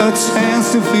A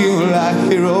chance to feel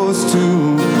like heroes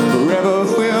too. Forever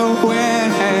we'll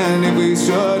win, and if we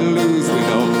should lose, we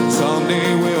know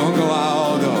someday we'll go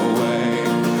all the way.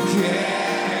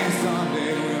 Yeah,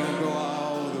 someday we'll go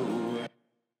all the way.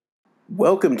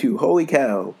 Welcome to Holy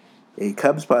Cow, a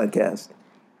Cubs podcast.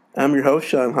 I'm your host,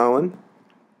 Sean Holland.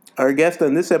 Our guest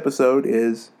on this episode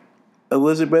is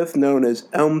Elizabeth, known as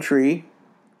Elm Tree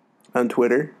on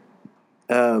Twitter.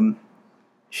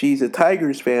 She's a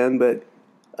Tigers fan, but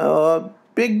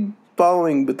big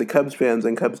following with the Cubs fans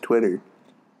on Cubs Twitter.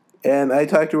 And I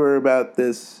talked to her about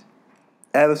this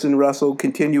Addison Russell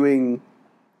continuing,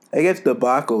 I guess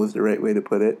debacle is the right way to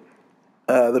put it.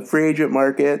 The free agent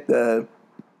market, the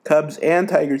Cubs and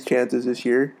Tigers chances this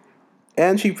year.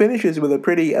 And she finishes with a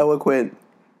pretty eloquent,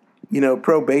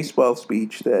 pro-baseball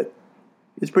speech that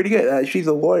is pretty good. She's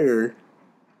a lawyer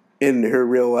in her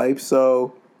real life,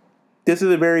 so this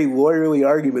is a very lawyerly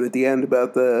argument at the end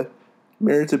about the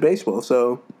merits of baseball,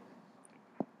 so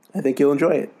I think you'll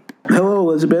enjoy it. Hello,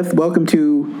 Elizabeth. Welcome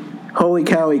to Holy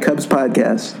Cow, a Cubs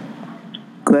podcast.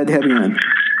 Glad to have you on.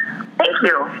 Thank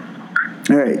you.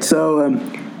 All right, so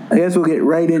I guess we'll get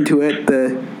right into it.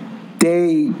 The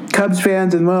day Cubs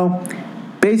fans and,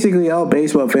 basically all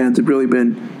baseball fans have really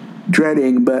been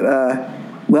dreading, but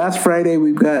last Friday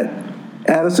we've got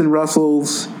Addison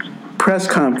Russell's press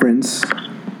conference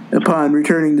upon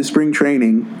returning to spring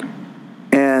training,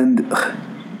 and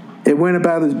it went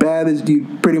about as bad as you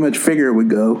pretty much figure it would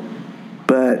go.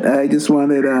 But I just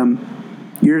wanted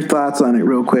your thoughts on it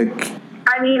real quick.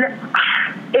 I mean,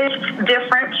 it's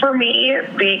different for me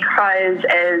because,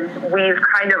 as we've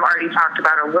kind of already talked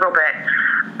about a little bit,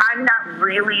 I'm not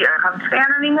really a Cubs fan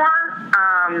anymore.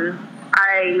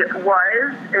 I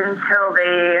was until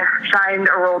they signed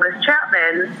Aroldis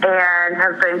Chapman, and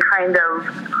have been kind of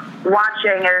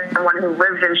watching as someone who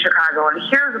lives in Chicago and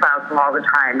hears about them all the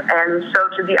time. And so,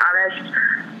 to be honest,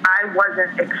 I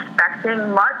wasn't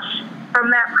expecting much from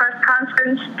that press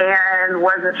conference and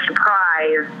wasn't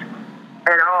surprised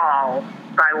at all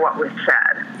by what was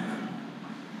said.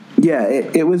 Yeah,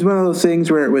 it was one of those things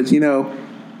where it was,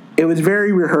 it was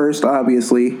very rehearsed,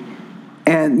 obviously.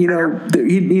 And, he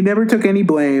never took any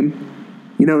blame,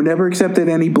 never accepted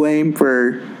any blame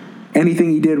for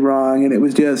anything he did wrong. And it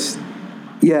was just,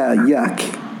 yuck.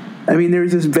 I mean, there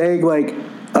was this vague,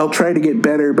 I'll try to get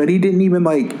better, but he didn't even,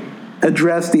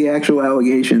 address the actual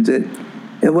allegations. It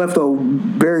left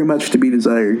very much to be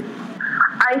desired.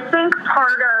 I think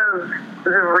part of the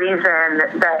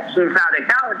reason that he's not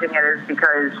acknowledging it is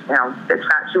because, it's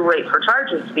not too late for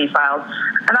charges to be filed.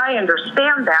 And I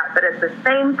understand that, but at the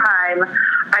same time,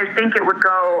 I think it would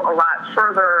go a lot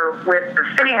further with the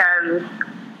fans,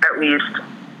 at least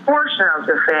portion of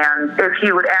the fans, if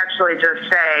he would actually just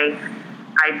say,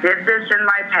 I did this in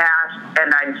my past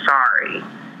and I'm sorry.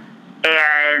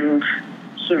 And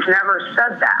he's never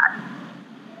said that.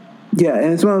 Yeah,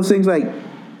 and it's one of those things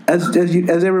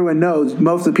as everyone knows,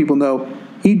 most of the people know,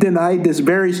 he denied this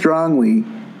very strongly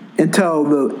until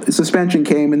the suspension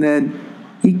came, and then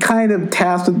he kind of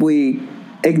tacitly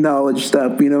acknowledged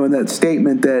stuff, in that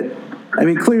statement that,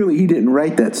 clearly he didn't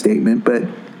write that statement, but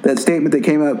that statement that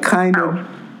came out kind of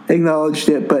acknowledged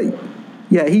it. But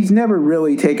yeah, he's never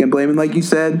really taken blame. And like you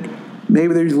said,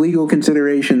 maybe there's legal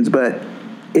considerations, but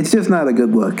it's just not a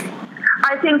good look.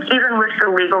 I think even with the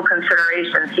legal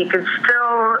considerations, he could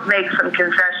still make some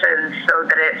concessions so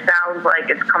that it sounds like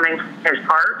it's coming from his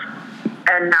heart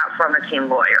and not from a team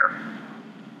lawyer.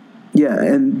 Yeah,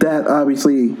 and that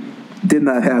obviously did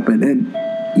not happen. And,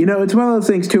 it's one of those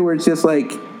things, too, where it's just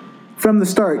from the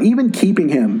start, even keeping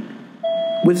him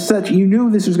with such, you knew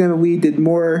this was going to lead to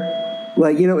more,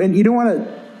 and you don't want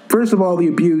to, first of all, the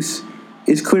abuse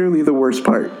is clearly the worst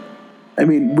part.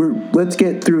 Let's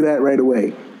get through that right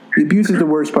away. The abuse is the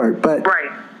worst part, but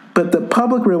the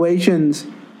public relations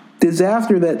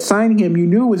disaster that signing him you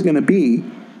knew was going to be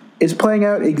is playing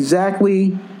out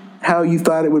exactly how you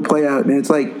thought it would play out. And it's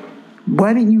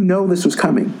why didn't you know this was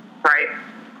coming? Right.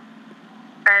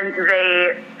 And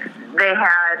they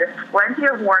had plenty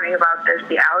of warning about this.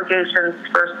 The allegations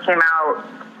first came out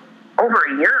over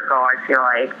a year ago, I feel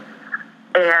like.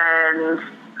 And,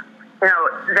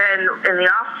 then in the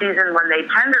off season when they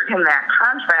tendered him that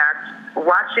contract,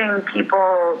 watching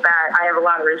people that I have a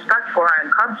lot of respect for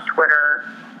on Cubs Twitter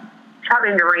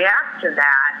having to react to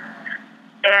that,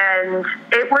 and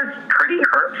it was pretty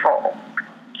hurtful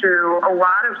to a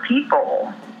lot of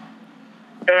people.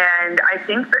 And I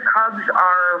think the Cubs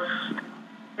are,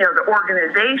 the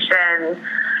organization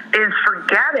is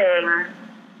forgetting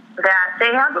that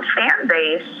they have a fan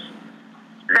base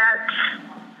that's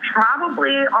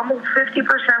probably almost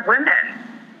 50% women.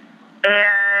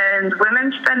 And And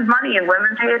women spend money, and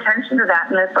women pay attention to that,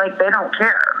 and it's like they don't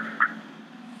care.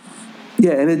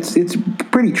 Yeah, and it's a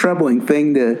pretty troubling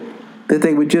thing that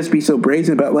they would just be so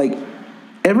brazen about. Like,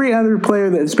 every other player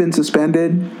that's been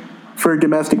suspended for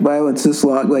domestic violence this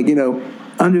long, like,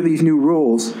 under these new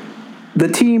rules, the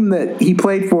team that he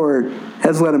played for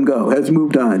has let him go, has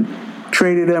moved on,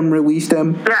 traded him, released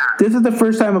him. Yeah. This is the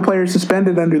first time a player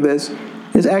suspended under this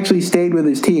has actually stayed with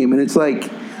his team, and it's like,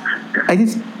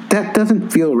 that doesn't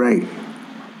feel right.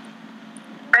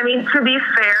 I mean, to be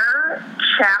fair,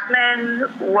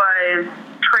 Chapman was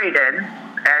traded,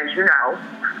 as you know,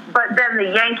 but then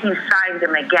the Yankees signed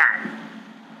him again.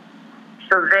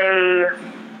 So they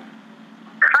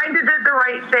kind of did the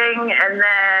right thing and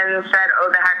then said, oh,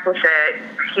 the heck with it.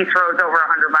 He throws over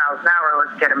 100 miles an hour.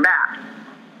 Let's get him back.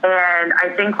 And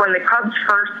I think when the Cubs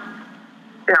first,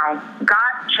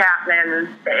 got Chapman,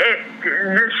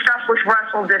 the stuff with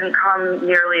Russell didn't come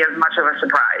nearly as much of a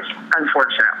surprise,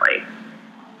 unfortunately.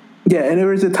 Yeah, and there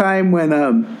was a time when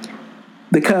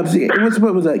the Cubs,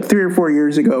 what was it, like 3 or 4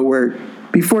 years ago, where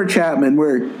before Chapman,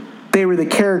 where they were the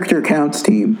character counts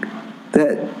team,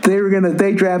 that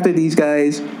they drafted these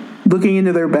guys looking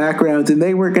into their backgrounds, and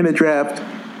they weren't going to draft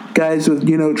guys with,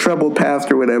 troubled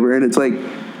past or whatever. And it's like,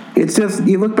 it's just,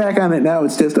 you look back on it now,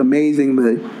 it's just amazing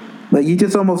that, like, you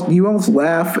almost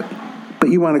laugh, but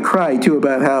you want to cry too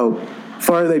about how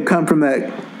far they've come from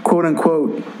that quote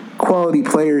unquote quality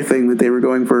player thing that they were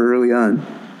going for early on.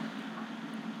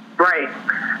 Right.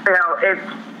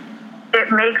 It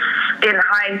makes, in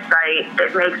hindsight,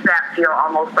 it makes that feel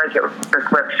almost like it was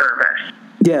a lip service.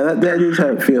 Yeah, that is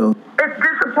how it feels. It's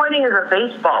disappointing as a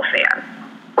baseball fan.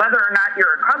 Whether or not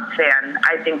you're a Cubs fan,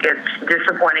 I think it's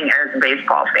disappointing as a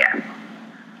baseball fan.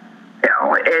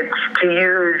 It's, to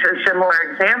use a similar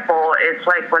example, it's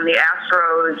like when the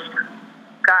Astros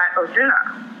got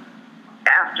Ozuna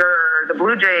after the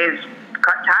Blue Jays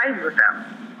cut ties with them.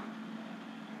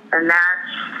 And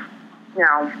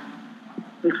that's,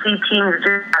 you see teams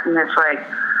do that, and it's like,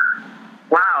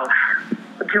 wow,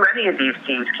 do any of these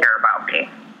teams care about me?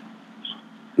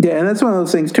 Yeah, and that's one of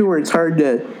those things, too, where it's hard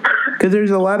to, because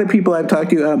there's a lot of people I've talked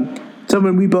to,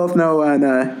 someone we both know on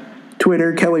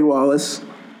Twitter, Kelly Wallace,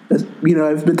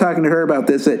 I've been talking to her about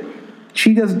this, that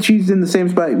she's in the same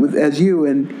spot as you,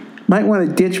 and might want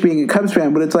to ditch being a Cubs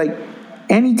fan, but it's like,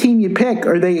 any team you pick,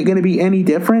 are they going to be any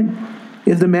different?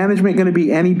 Is the management going to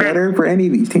be any better for any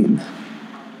of these teams?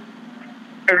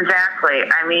 Exactly.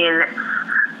 I mean,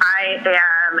 I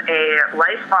am a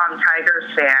lifelong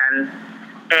Tigers fan,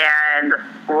 and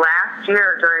last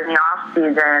year during the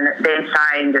offseason, they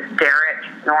signed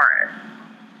Derek Norris,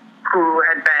 who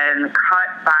had been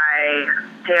cut by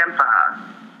Tampa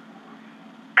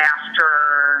after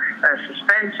a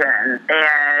suspension,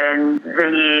 and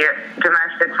the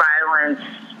domestic violence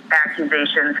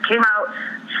accusations came out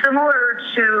similar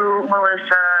to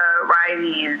Melissa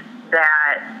Riley's,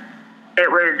 that it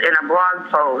was in a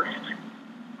blog post.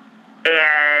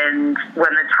 And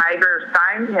when the Tigers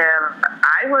signed him,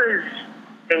 I was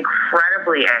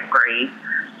incredibly angry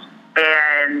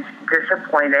and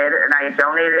disappointed, and I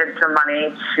donated some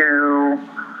money to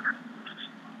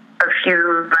a few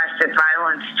domestic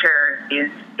violence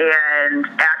charities, and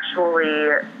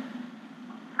actually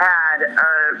had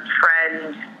a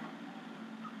friend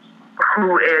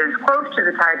who is close to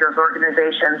the Tigers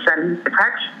organization send a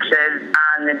text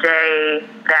on the day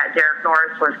that Derek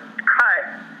Norris was cut,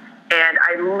 and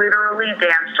I literally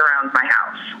danced around my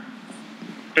house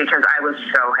because I was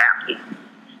so happy.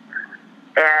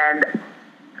 And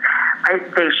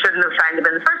they shouldn't have signed him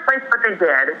in the first place, but they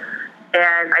did.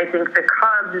 And I think the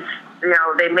Cubs,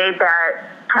 they made that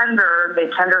tender. They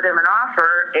tendered him an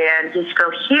offer, and he's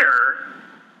still here.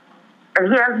 And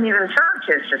he hasn't even served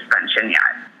his suspension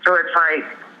yet. So it's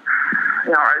like,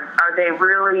 are they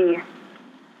really,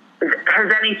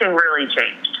 has anything really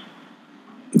changed?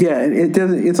 Yeah, it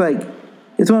doesn't, it's like,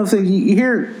 it's one of those things, you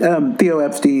hear Theo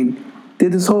Epstein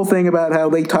did this whole thing about how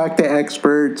they talk to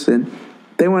experts and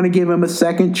they want to give him a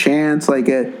second chance, I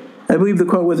believe the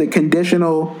quote was a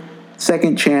conditional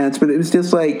second chance, but it was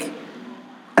just like,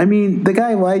 I mean, the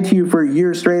guy lied to you for a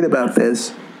year straight about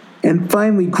this and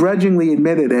finally grudgingly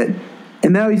admitted it.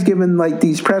 And now he's given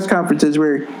these press conferences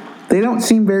where they don't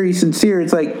seem very sincere.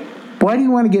 It's like, why do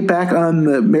you want to get back on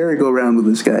the merry-go-round with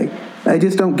this guy? I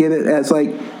just don't get it as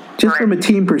just from a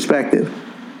team perspective.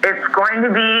 It's going to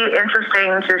be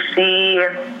interesting to see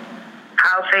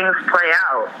how things play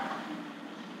out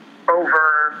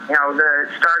over, the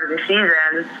start of the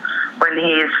season when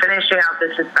he's finishing out the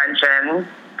suspension,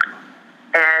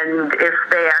 and if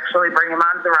they actually bring him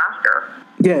onto the roster.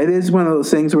 Yeah, it is one of those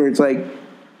things where it's like,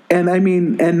 and I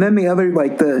mean, and then the other,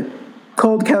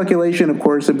 cold calculation, of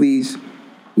course, of these,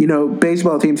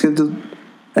 baseball teams. 'Cause,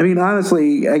 I mean,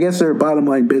 honestly, I guess they're a bottom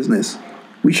line business.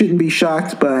 We shouldn't be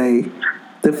shocked by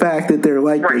the fact that they're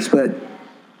like this. But,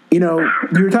 you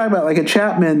were talking about like a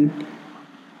Chapman.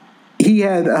 He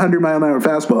had a 100-mile-an-hour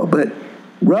fastball, but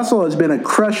Russell has been a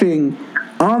crushing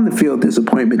on-the-field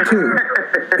disappointment too.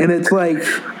 And it's like,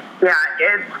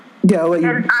 yeah,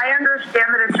 and I understand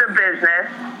that it's a business,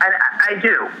 and I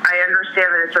do. I understand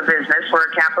that it's a business. We're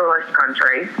a capitalist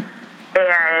country,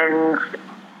 and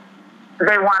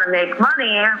they want to make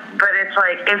money, but it's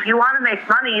like, if you want to make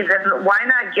money, then why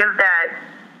not give that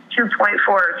 2.4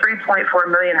 or 3.4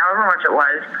 million, however much it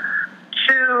was,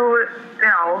 to,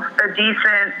 a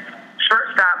decent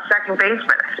shortstop, second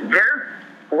baseman. There's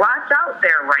lots out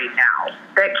there right now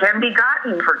that can be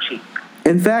gotten for cheap.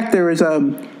 In fact, there was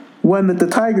one that the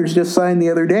Tigers just signed the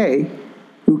other day,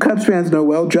 who Cubs fans know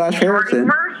well, Josh Harrison.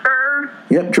 Jordy Mercer.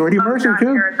 Yep, Jordy Mercer, Josh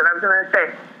too. Harrison, I was going to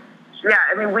say. Yeah,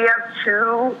 I mean, we have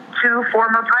two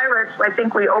former Pirates. I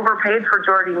think we overpaid for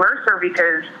Jordy Mercer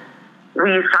because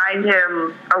we signed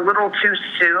him a little too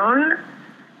soon.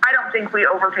 I don't think we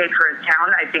overpaid for his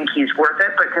talent. I think he's worth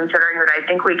it, but considering that I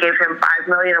think we gave him $5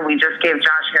 million and we just gave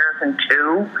Josh Harrison $2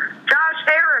 million. Josh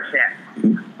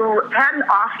Harrison, who had an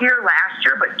off year last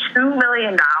year, but $2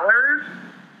 million.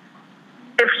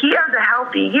 If he has a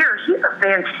healthy year, he's a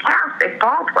fantastic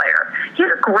ball player. He's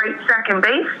a great second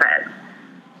baseman.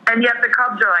 And yet the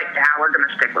Cubs are like, we're going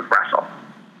to stick with Russell.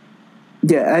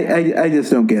 Yeah, I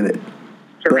just don't get it.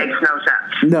 It makes no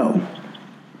sense. No.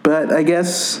 But I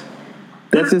guess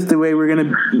that's just the way we're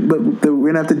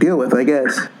gonna have to deal with, I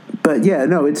guess. But yeah,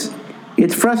 no, it's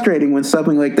frustrating when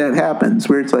something like that happens,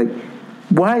 where it's like,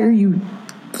 why are you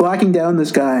locking down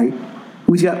this guy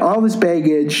who's got all this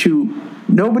baggage, who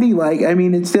nobody like? I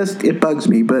mean, it bugs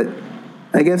me. But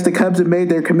I guess the Cubs have made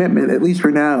their commitment, at least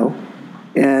for now,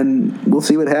 and we'll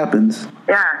see what happens.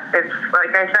 Yeah, it's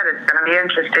like I said, it's going to be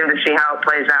interesting to see how it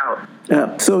plays out.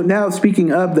 So now,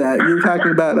 speaking of that, you were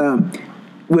talking about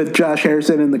with Josh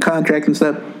Harrison and the contract and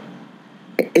stuff.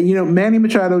 And, Manny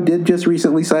Machado did just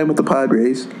recently sign with the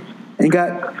Padres and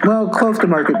got, close to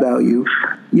market value.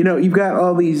 You've got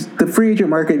all these, the free agent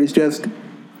market is just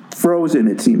frozen,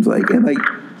 it seems like. And,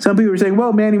 some people are saying,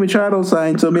 Manny Machado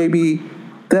signed, so maybe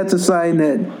that's a sign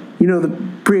that,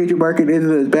 the free agent market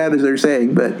isn't as bad as they're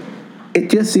saying. But it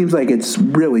just seems like it's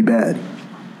really bad.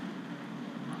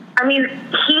 I mean,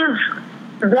 he's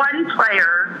one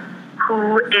player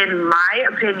who, in my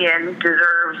opinion,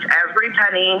 deserves every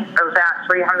penny of that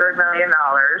 $300 million,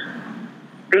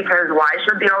 because why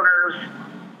should the owners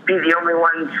be the only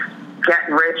ones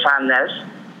getting rich on this?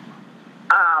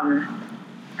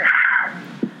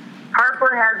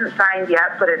 Harper hasn't signed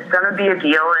yet, but it's going to be a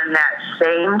deal in that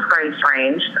same price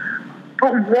range.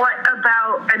 But what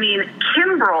about,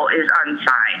 Kimbrel is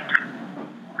unsigned.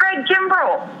 Craig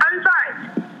Kimbrel,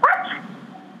 unsigned. What?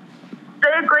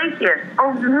 Zay Iglesias, a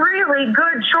really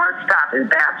good shortstop. His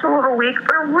bat's a little weak,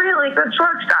 but a really good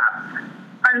shortstop.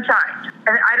 Unsigned.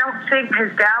 And I don't think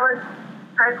his Dallas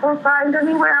Keuchel signed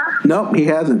anywhere. Nope, he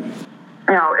hasn't.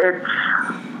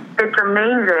 It's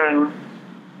amazing,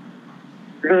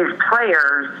 these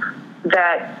players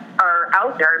that are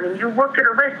out there. You look at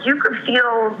a list, you could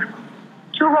field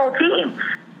 2 whole teams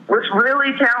with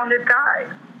really talented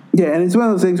guys. Yeah, and it's one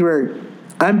of those things where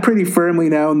I'm pretty firmly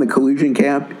now in the collusion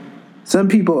camp. Some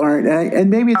people aren't, and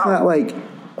maybe it's not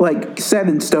like set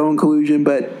in stone collusion,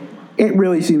 but it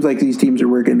really seems like these teams are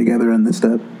working together on this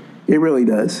stuff. It really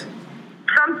does.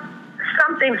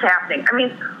 Something's happening.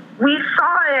 We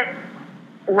saw it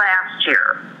last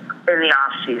year in the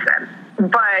off season,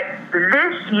 but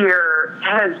this year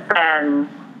has been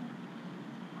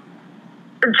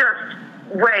just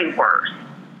way worse.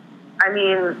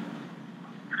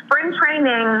 Spring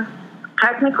training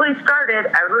technically started,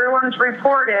 everyone's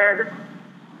reported,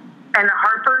 and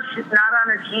Harper's not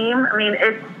on a team.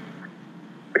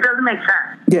 It doesn't make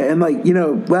sense. Yeah, and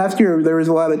last year there was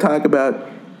a lot of talk about,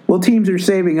 teams are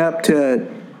saving up to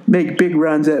make big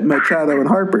runs at Machado and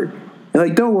Harper.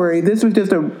 And don't worry, this was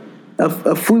just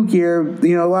a fluke year.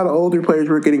 A lot of older players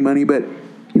were getting money, but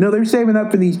they're saving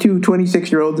up for these 2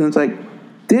 26-year-olds, and it's like,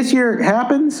 this year it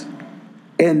happens,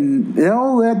 and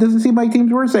that doesn't seem like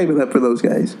teams were saving up for those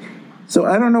guys. So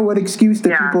I don't know what excuse the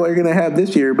people are going to have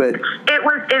this year, but it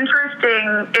was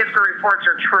interesting, if the reports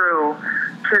are true,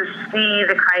 to see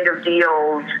the kind of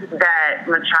deals that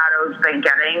Machado's been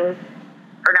getting,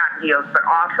 or not deals, but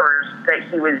offers that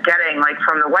he was getting,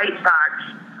 from the White Sox,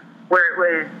 where it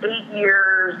was 8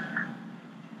 years,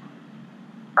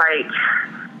 I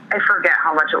forget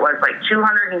how much it was,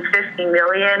 $250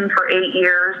 million for 8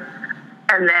 years.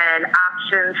 and then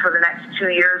options for the next 2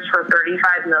 years for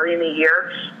 $35 million a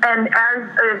year. And as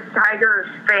a Tigers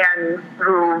fan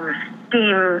whose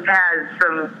team has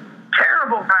some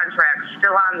terrible contracts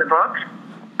still on the books,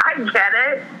 I get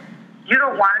it. You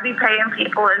don't want to be paying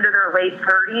people into their late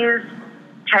 30s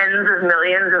tens of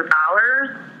millions of dollars,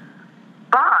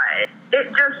 but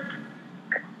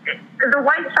the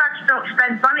White Sox don't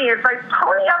spend money. It's like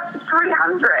pony up to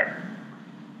 $300.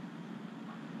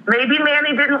 Maybe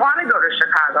Manny didn't want to go to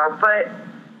Chicago, but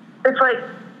it's like,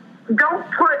 don't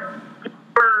put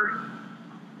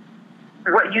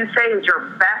what you say is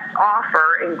your best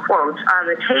offer, in quotes, on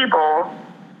the table,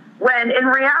 when in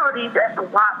reality there's a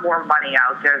lot more money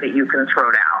out there that you can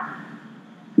throw down.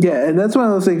 Yeah, and that's one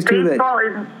of those things too Baseball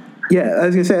yeah, I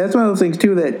was gonna say that's one of those things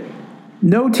too that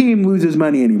no team loses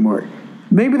money anymore.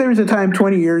 Maybe there was a time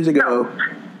 20 years ago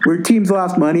where teams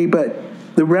lost money, but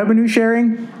the revenue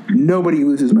sharing, nobody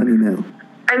loses money now.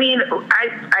 I mean,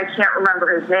 I can't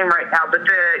remember his name right now, but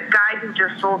the guy who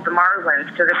just sold the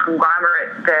Marlins to the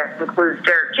conglomerate that includes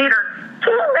Derek Jeter,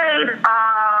 he made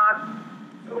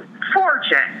a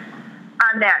fortune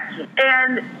on that team.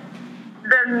 And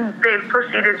then they've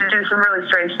proceeded to do some really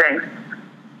strange things.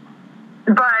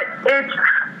 But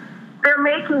they're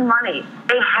making money.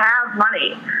 They have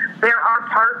money. There are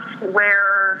parts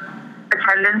where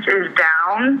attendance is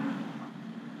down,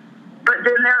 but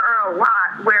then there are a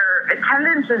lot where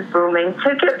attendance is booming,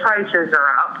 ticket prices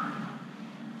are up,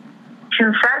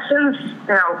 concessions,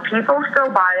 people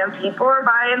still buy them, people are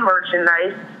buying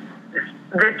merchandise.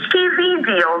 The TV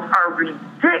deals are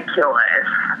ridiculous.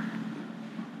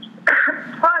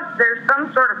 Plus, there's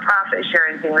some sort of profit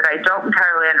sharing thing that I don't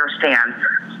entirely understand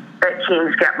that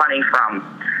teams get money from.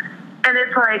 And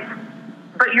it's like,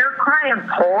 but you're crying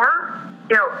poor?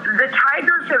 The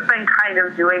Tigers have been kind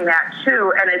of doing that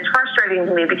too, and it's frustrating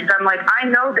to me because I'm like, I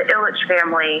know the Ilitch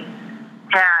family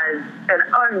has an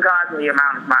ungodly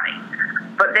amount of money,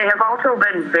 but they have also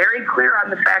been very clear on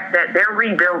the fact that they're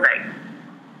rebuilding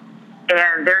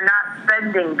and they're not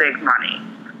spending big money.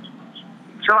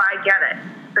 So I get it.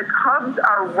 The Cubs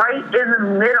are right in the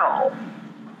middle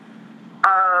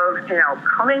of,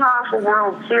 coming off a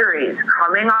World Series,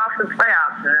 coming off the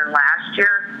playoffs, and then last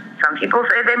year, some people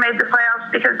say they made the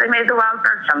playoffs because they made the wild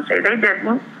card. Some say they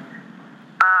didn't.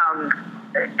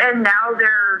 And now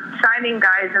they're signing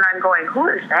guys, and I'm going, who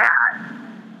is that?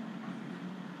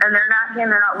 And they're not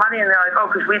handing out money, and they're like, oh,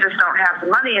 because we just don't have the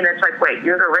money. And it's like, wait,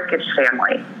 you're the Ricketts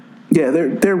family. Yeah,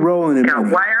 they're rolling in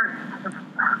money.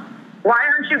 Why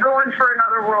aren't you going for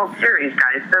another World Series,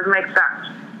 guys? Doesn't make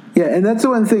sense. Yeah, and that's the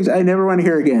one of the things I never want to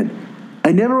hear again.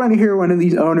 I never want to hear one of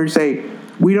these owners say,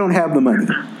 we don't have the money.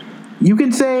 You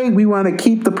can say we want to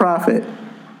keep the profit.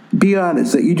 Be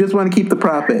honest, that you just want to keep the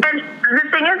profit. And the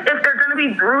thing is, if they're going to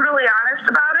be brutally honest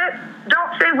about it,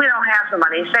 don't say we don't have the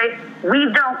money. Say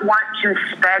we don't want to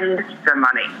spend the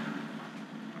money.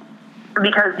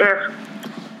 Because if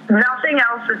nothing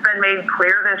else has been made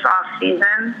clear this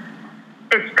offseason,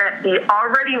 it's that the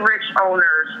already rich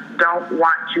owners don't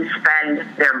want to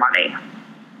spend their money.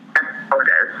 That's how it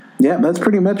is. Yeah, that's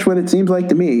pretty much what it seems like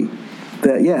to me.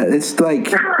 That it's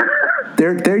like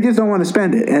they just don't want to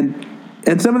spend it,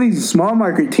 and some of these small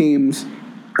market teams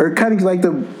are cutting like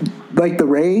the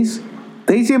Rays.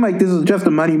 They seem like this is just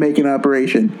a money making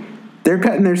operation. They're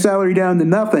cutting their salary down to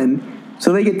nothing,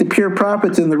 so they get the pure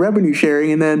profits and the revenue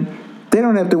sharing, and then they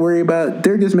don't have to worry about.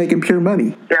 They're just making pure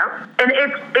money. Yeah, and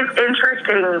it's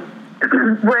interesting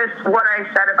with what I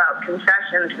said about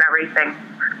concessions and everything.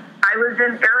 I was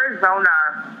in Arizona.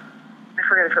 I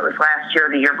forget if it was last year or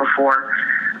the year before.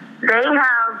 They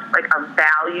have like a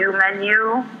value menu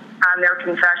on their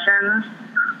concessions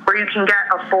where you can get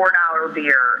a $4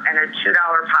 beer and a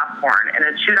 $2 popcorn and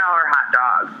a $2 hot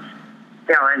dog,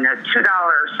 and a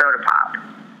 $2 soda pop.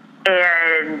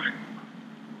 And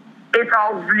it's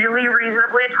all really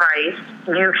reasonably priced.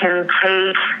 You can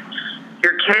take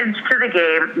your kids to the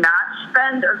game, not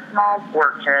spend a small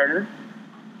fortune.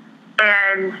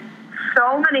 And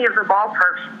so many of the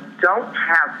ballparks don't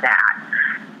have that.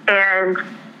 And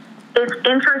it's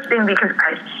interesting because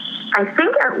I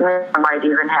think Atlanta might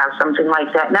even have something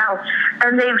like that now.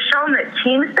 And they've shown that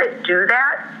teams that do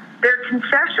that, their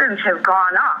concessions have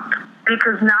gone up.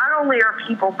 Because not only are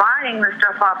people buying the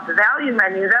stuff off the value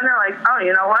menu, then they're like, oh,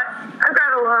 you know what? I've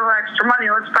got a little extra money.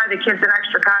 Let's buy the kids an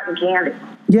extra cotton candy.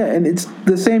 Yeah, and it's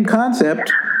the same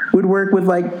concept would work with,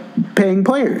 like, paying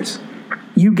players.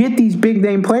 You get these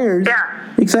big-name players,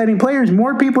 exciting players,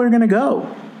 more people are going to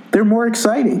go. They're more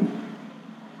exciting.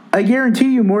 I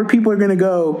guarantee you more people are going to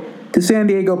go to San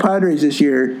Diego Padres this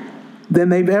year than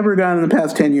they've ever gone in the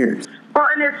past 10 years. Well,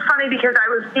 and it's funny because I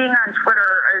was seeing on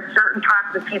Twitter was certain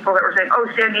talks of people that were saying, oh,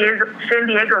 San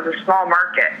Diego's a small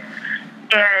market.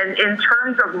 And in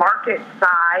terms of market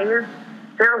size,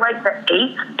 they're like the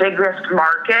 8th biggest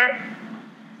market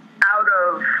out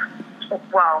of,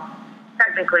 well,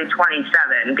 technically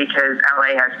 27 because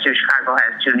LA has 2, Chicago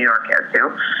has 2, New York has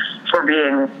 2, for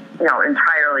being,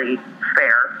 entirely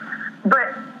fair.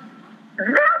 But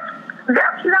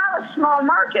that's not a small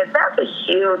market. That's a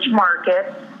huge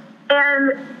market.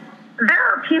 And there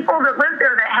are people that live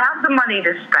there that have the money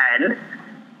to spend,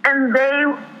 and they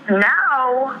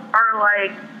now are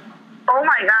like, oh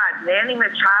my God, Manny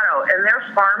Machado, and their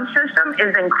farm system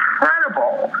is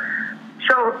incredible.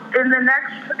 So in the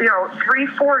next,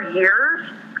 3-4 years,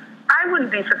 I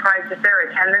wouldn't be surprised if their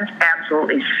attendance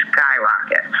absolutely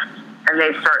skyrockets and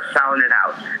they start selling it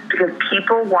out because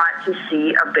people want to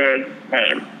see a big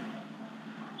name.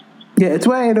 Yeah, it's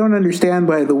why I don't understand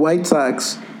why the White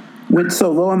Sox went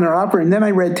so low on their offer. And then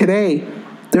I read today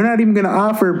they're not even going to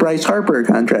offer Bryce Harper a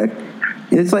contract.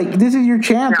 And it's like, this is your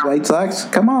chance, no. White Sox.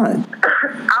 Come on.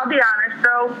 I'll be honest,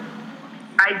 though.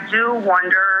 I do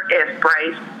wonder if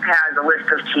Bryce has a list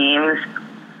of teams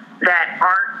that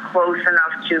aren't close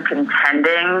enough to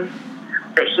contending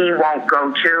that he won't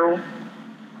go to.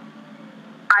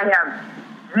 I have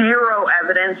zero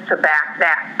evidence to back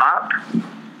that up.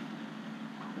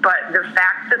 But the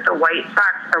fact that the White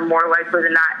Sox are more likely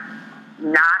than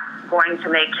not going to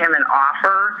make him an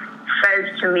offer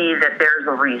says to me that there's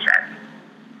a reason.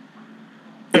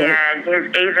 And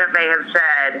his agent may have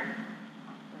said,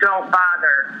 don't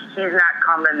bother. He's not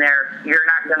coming there. You're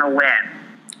not going to win.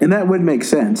 And that would make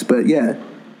sense. But, yeah,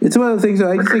 it's one of the things that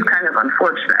I Which think... is kind of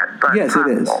unfortunate. But yes,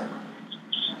 possible. It is.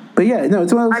 But, yeah, no,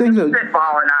 it's one of those things... I'm just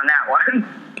spitballing on that one.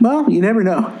 Well, you never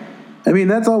know. I mean,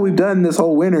 that's all we've done this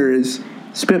whole winter is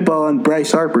spitball on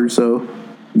Bryce Harper, so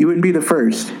you wouldn't be the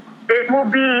first. It will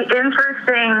be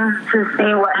interesting to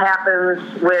see what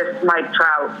happens with Mike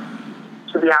Trout,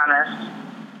 to be honest.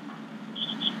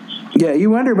 Yeah, you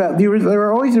wonder about... There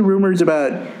were always the rumors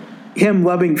about him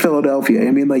loving Philadelphia.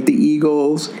 I mean, like the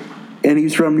Eagles, and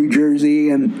he's from New Jersey,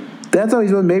 and that's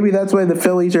always... Maybe that's why the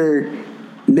Phillies are...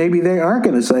 Maybe they aren't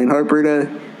going to sign Harper to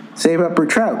save up for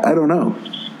Trout. I don't know.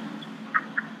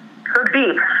 Could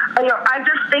be. I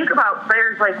just think about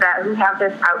players like that who have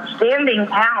this outstanding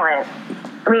talent.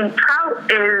 I mean,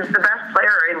 Trout is the best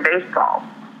player in baseball.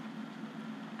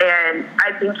 And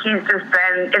I think he's just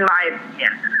been, in my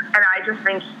opinion, and I just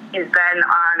think he's been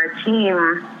on a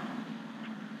team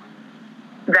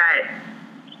that,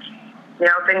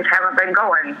 things haven't been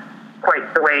going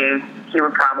quite the way he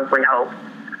would probably hope.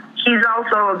 He's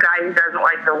also a guy who doesn't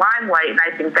like the limelight, and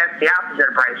I think that's the opposite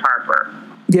of Bryce Harper.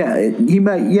 Yeah, he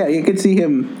might. Yeah, you could see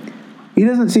him. He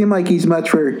doesn't seem like he's much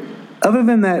for, other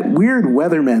than that weird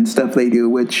weatherman stuff they do,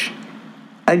 which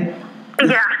yeah.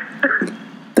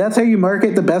 That's how you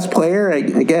market the best player, I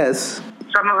guess.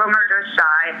 Some of them are just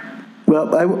shy.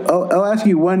 Well, I'll ask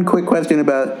you one quick question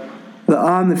about the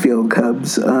on-the-field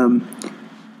Cubs.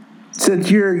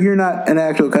 Since you're not an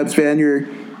actual Cubs fan, you're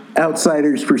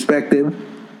outsider's perspective.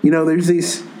 There's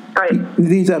these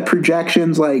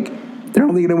projections like they're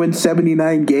only going to win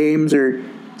 79 games or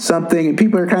something, and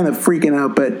people are kind of freaking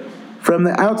out. But from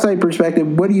the outside perspective,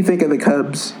 what do you think of the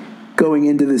Cubs going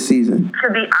into the season? To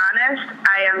be honest,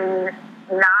 I am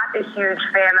not a huge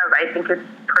fan of, I think it's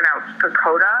pronounced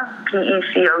Pecota,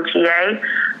 Pecota.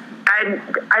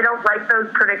 I don't like those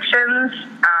predictions,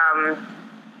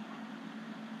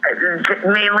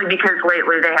 mainly because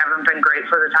lately they haven't been great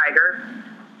for the Tigers.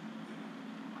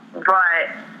 But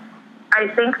I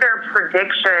think their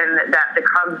prediction that the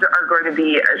Cubs are going to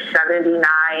be a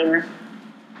 79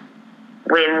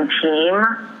 win team,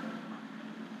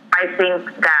 I think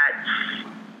that's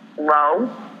low.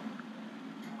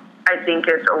 I think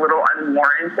it's a little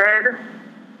unwarranted.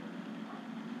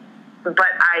 But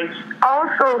I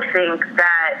also think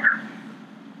that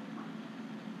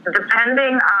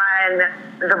depending on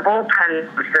the bullpen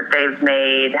that they've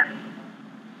made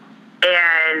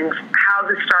and how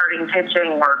the starting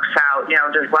pitching works out,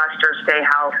 does Lester stay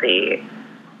healthy?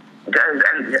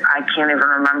 And I can't even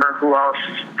remember who else.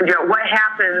 What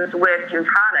happens with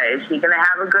Quintana? Is he going to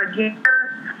have a good year?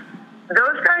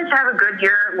 Those guys have a good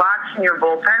year. Locks in your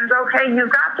bullpen's okay.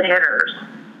 You've got the hitters.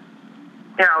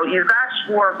 You've got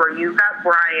Schwarber, you've got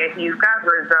Bryant, you've got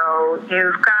Rizzo,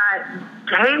 you've got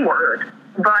Hayward.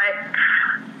 But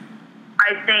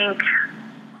I think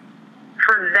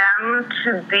for them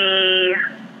to be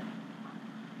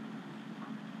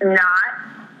not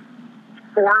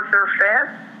fourth or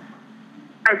fifth,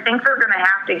 I think they're going to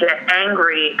have to get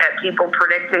angry at people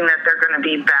predicting that they're going to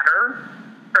be better.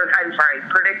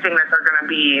 Predicting that they're going to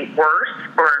be worse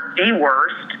or the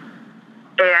worst.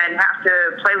 and have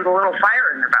to play with a little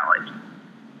fire in their belly.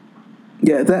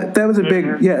 Yeah, that was a big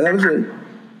that was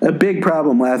a big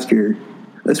problem last year,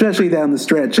 especially down the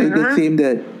stretch. They seemed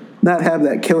to not have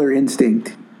that killer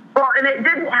instinct. Well, and it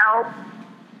didn't help.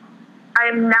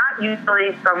 I'm not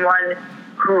usually someone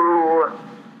who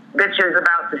bitches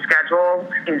about the schedule,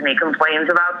 complains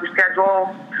about the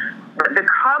schedule, but the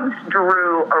Cubs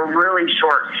drew a really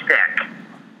short stick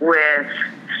with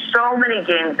so many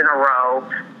games in a row,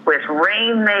 with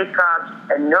rain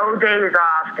makeups and no days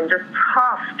off and just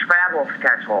tough travel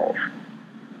schedules,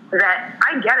 that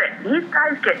I get it. These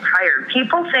guys get tired.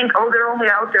 People think, they're only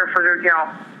out there for their,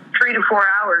 3 to 4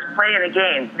 hours playing a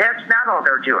game. That's not all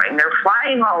they're doing. They're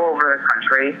flying all over the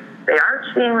country. They aren't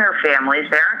seeing their families.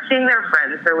 They aren't seeing their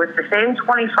friends. They're with the same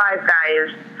 25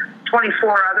 guys,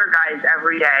 24 other guys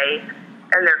every day,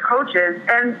 and their coaches,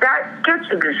 and that gets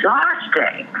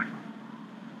exhausting.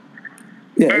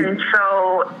 Yeah. And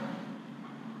so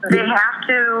they have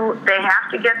to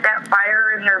get that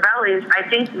fire in their bellies. I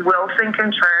think Wilson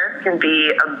Contreras can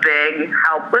be a big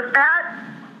help with that.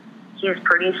 He's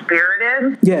pretty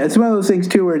spirited. Yeah, it's one of those things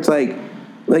too where it's like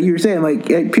you were saying, like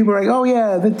people are like, oh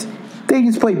yeah, they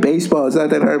just play baseball. It's not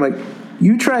that hard. I'm like,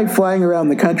 you try flying around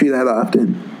the country that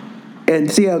often and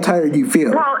see how tired you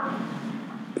feel. Well,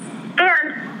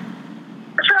 and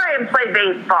try and play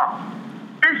baseball.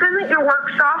 This isn't your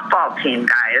work softball team,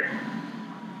 guys,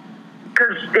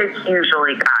 because it's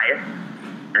usually guys.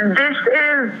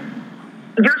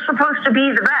 You're supposed to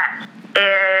be the best.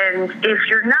 And if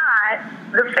you're not,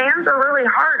 the fans are really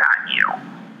hard on you.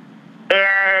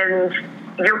 And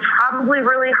you're probably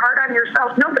really hard on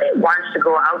yourself. Nobody wants to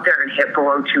go out there and hit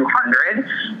below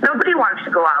 200. Nobody wants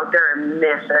to go out there and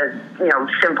miss a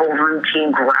simple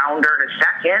routine grounder to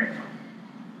second.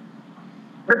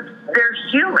 But they're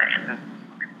human.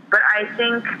 But I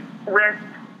think with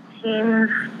teams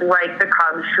like the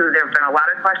Cubs, who there have been a lot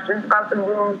of questions about the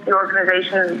moves the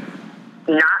organization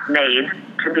not made,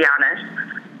 to be honest,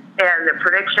 and the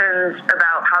predictions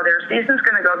about how their season's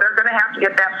going to go, they're going to have to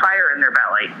get that fire in their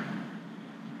belly.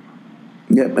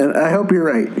 Yep, and I hope you're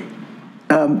right.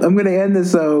 I'm going to end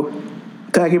this, though,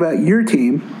 talking about your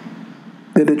team,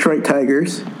 the Detroit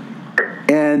Tigers.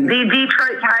 And the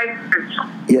Detroit Tigers.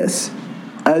 Yes.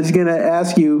 I was going to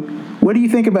ask you, what do you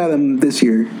think about them this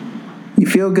year? You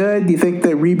feel good? Do you think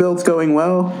the rebuild's going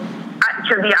well?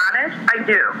 To be honest, I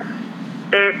do.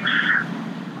 It's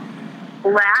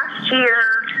last year,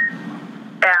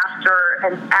 after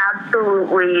an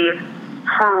absolutely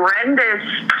horrendous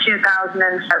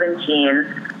 2017,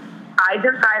 I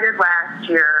decided last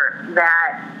year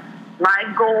that my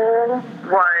goal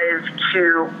was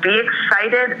to be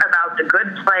excited about the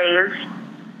good plays,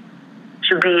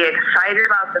 to be excited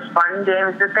about the fun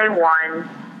games that they won,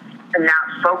 and not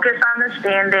focus on the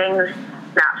standings,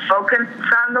 not focus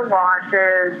on the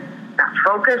losses, not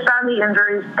focus on the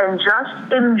injuries, and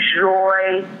just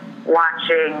enjoy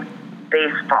watching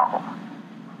baseball.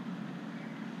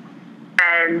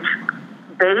 And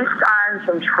based on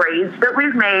some trades that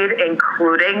we've made,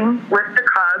 including with the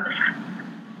Cubs,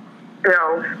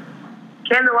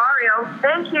 Candelario,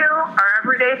 thank you, our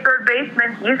everyday third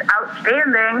baseman, he's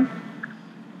outstanding.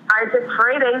 Isaac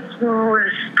Paredes,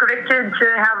 who's predicted to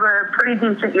have a pretty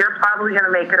decent year, probably going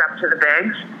to make it up to the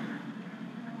bigs.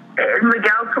 And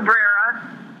Miguel Cabrera,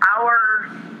 our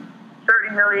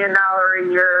 $30 million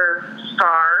a year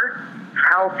star,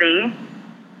 healthy.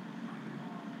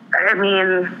 I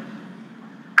mean,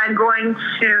 I'm going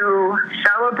to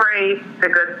celebrate the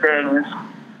good things.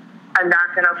 I'm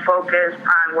not going to focus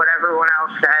on what everyone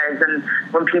else says. And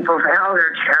when people say,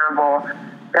 they're terrible.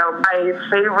 My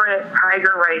favorite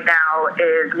Tiger right now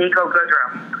is Nico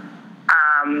Goodrum.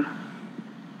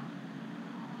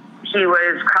 He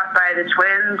was cut by the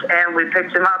Twins, and we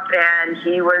picked him up, and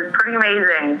he was pretty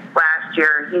amazing last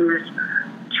year. He was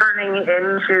turning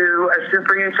into a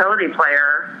super utility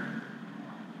player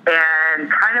and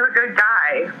kind of a good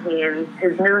guy. I mean,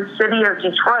 his new city of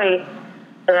Detroit,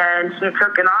 and he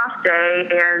took an off day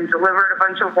and delivered a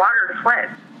bunch of water to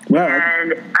Flint. Wow.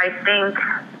 And I think,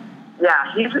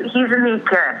 he's a neat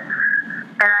kid.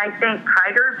 And I think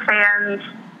Tigers fans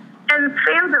and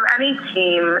fans of any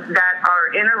team that are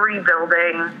in a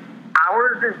rebuilding,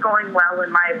 ours is going well,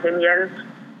 in my opinion.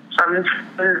 Some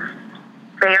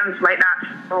fans might not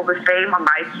feel the same, or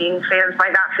my team fans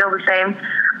might not feel the same.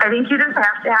 I think you just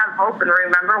have to have hope and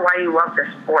remember why you love the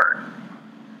sport.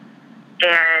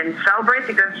 And celebrate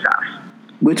the good stuff.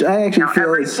 Which I actually feel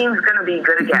every team's going to be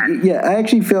good again. Yeah, I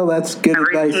actually feel that's good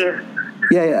advice.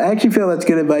 I actually feel that's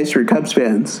good advice for Cubs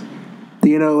fans.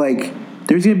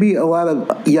 There's going to be a lot of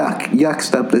yuck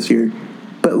stuff this year.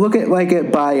 But look at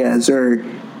at Baez or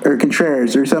or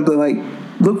Contreras or something. Like,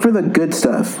 look for the good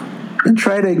stuff and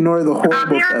try to ignore the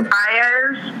horrible stuff.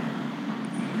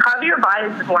 Javier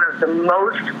Baez is one of the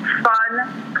most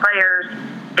fun players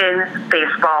in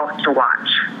baseball to watch.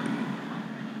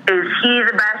 Is he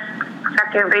the best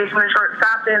second baseman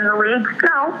shortstop in the league?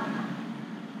 No.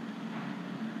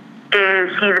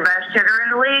 Is he the best hitter in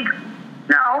the league?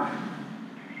 No.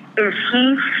 Is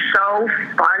he so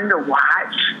fun to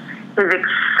watch? His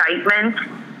excitement,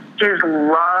 his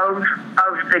love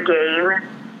of the game,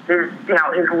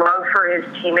 his love for his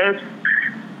teammates.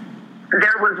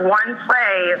 There was one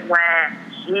play when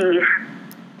he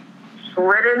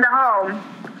slid into home,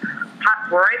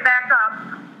 popped right back up,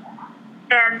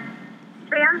 and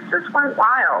fans just went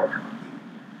wild.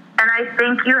 And I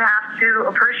think you have to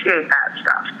appreciate that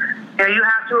stuff. You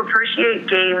have to appreciate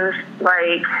games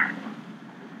like,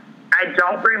 I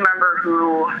don't remember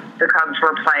who the Cubs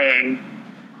were playing,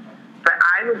 but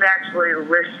I was actually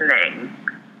listening,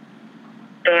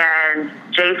 and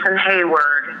Jason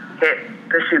Hayward hit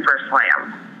the super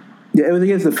slam. Yeah, it was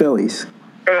against the Phillies.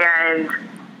 And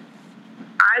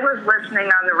I was listening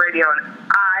on the radio, and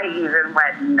I even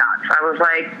went nuts. I was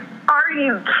like, are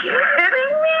you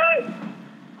kidding me?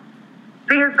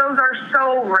 Because those are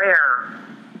so rare,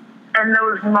 and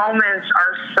those moments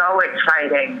are so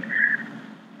exciting.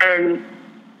 And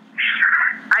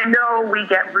I know we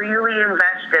get really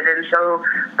invested, and so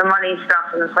the money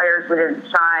stuff and the players we didn't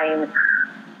sign,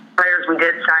 players we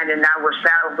did sign, and now we're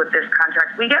saddled with this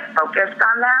contract. We get focused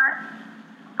on that,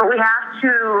 but we have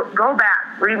to go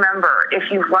back. Remember, if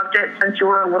you've loved it since you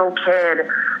were a little kid,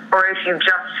 or if you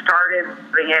just started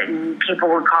loving it and people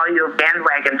would call you a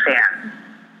bandwagon fan,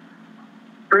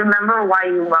 remember why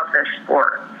you love this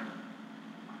sport.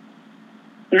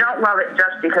 You don't love it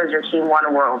just because your team won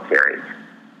a World Series.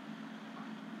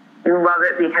 You love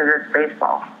it because it's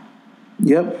baseball.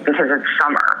 Yep. Because it's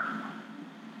summer.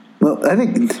 Well, I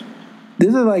think this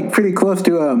is like pretty close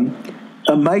to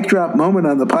a mic drop moment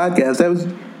on the podcast. That was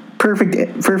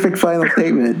perfect final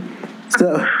statement.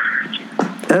 So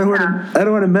I don't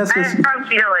want to mess this. I'm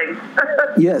feeling.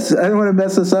 Yes, I don't want to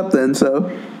mess this up then. So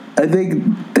I think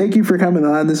thank you for coming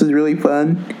on. This is really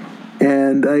fun.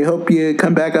 And I hope you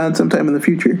come back on sometime in the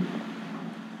future.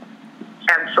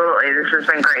 Absolutely. This has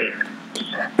been great.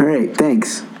 All right.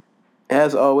 Thanks.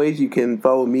 As always, you can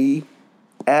follow me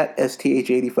at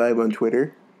STH85 on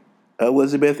Twitter.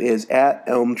 Elizabeth is at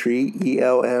Elmtree,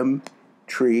 ELM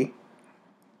Tree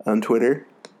on Twitter.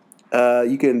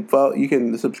 You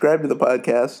can subscribe to the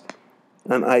podcast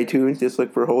on iTunes. Just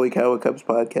look for Holy Cow, a Cubs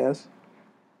podcast.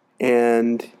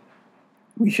 And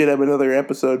we should have another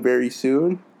episode very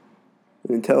soon.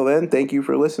 Until then, thank you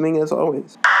for listening as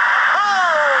always.